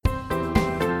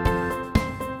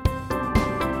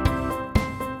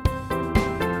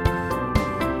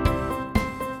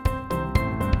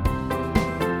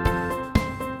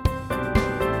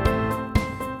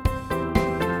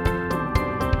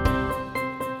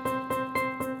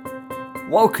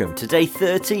Welcome to day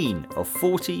 13 of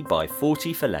 40 by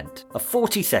 40 for Lent, a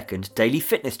 40-second daily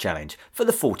fitness challenge for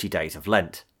the 40 days of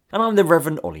Lent. And I'm the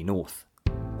Reverend Ollie North.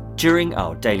 During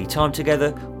our daily time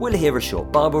together, we'll hear a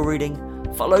short Bible reading,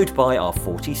 followed by our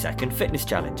 40-second fitness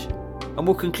challenge. And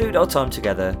we'll conclude our time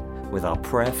together with our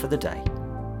prayer for the day.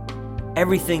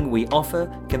 Everything we offer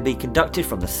can be conducted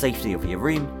from the safety of your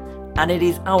room, and it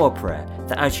is our prayer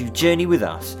that as you journey with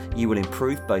us, you will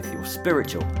improve both your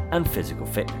spiritual and physical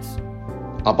fitness.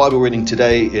 Our Bible reading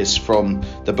today is from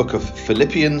the book of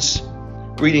Philippians,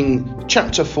 reading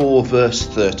chapter 4, verse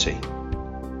 30.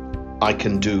 I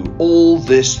can do all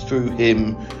this through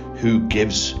him who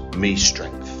gives me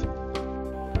strength.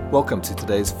 Welcome to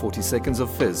today's 40 seconds of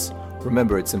Fizz.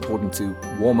 Remember, it's important to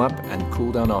warm up and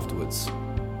cool down afterwards.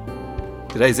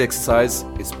 Today's exercise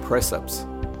is press-ups.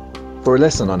 For a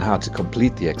lesson on how to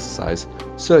complete the exercise,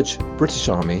 search British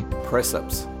Army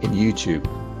press-ups in YouTube.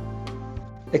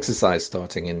 Exercise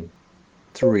starting in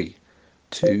 3,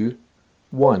 2,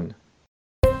 1.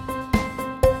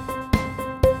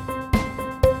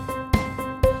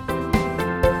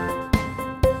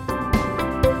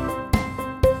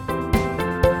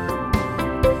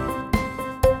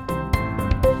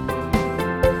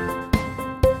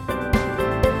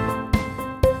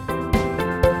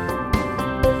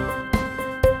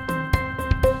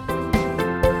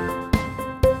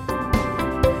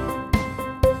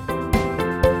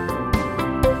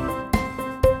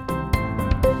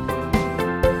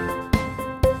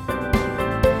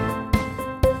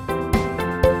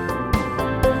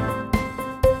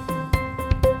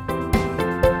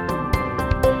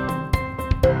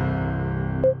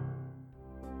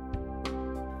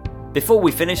 Before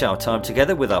we finish our time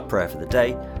together with our prayer for the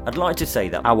day, I'd like to say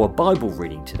that our Bible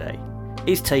reading today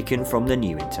is taken from the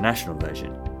New International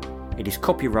Version. It is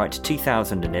copyright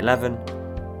 2011,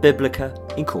 Biblica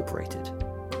Incorporated.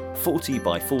 40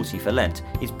 by 40 for Lent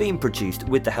is being produced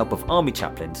with the help of Army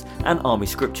chaplains and Army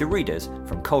scripture readers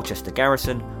from Colchester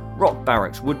Garrison, Rock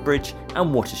Barracks Woodbridge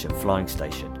and Wattisham Flying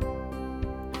Station.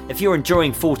 If you're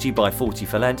enjoying 40 by 40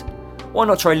 for Lent, why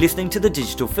not try listening to the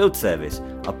Digital Field Service,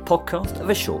 a podcast of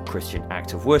a short Christian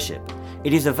act of worship.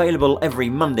 It is available every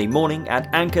Monday morning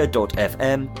at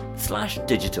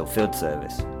anchor.fm/digital field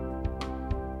service.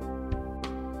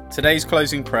 Today's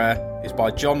closing prayer is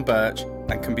by John Birch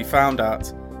and can be found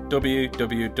at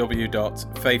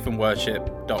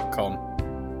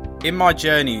www.faithandworship.com. In my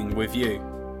journeying with you,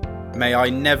 may I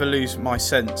never lose my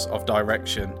sense of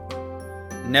direction,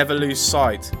 never lose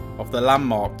sight of the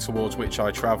landmark towards which I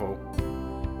travel.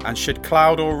 And should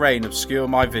cloud or rain obscure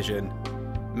my vision,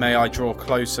 may I draw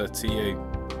closer to you,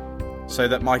 so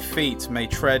that my feet may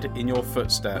tread in your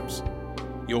footsteps,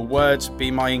 your words be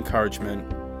my encouragement,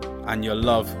 and your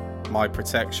love my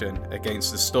protection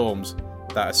against the storms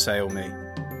that assail me.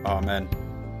 Amen.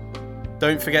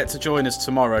 Don't forget to join us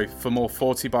tomorrow for more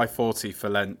 40 by 40 for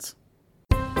Lent.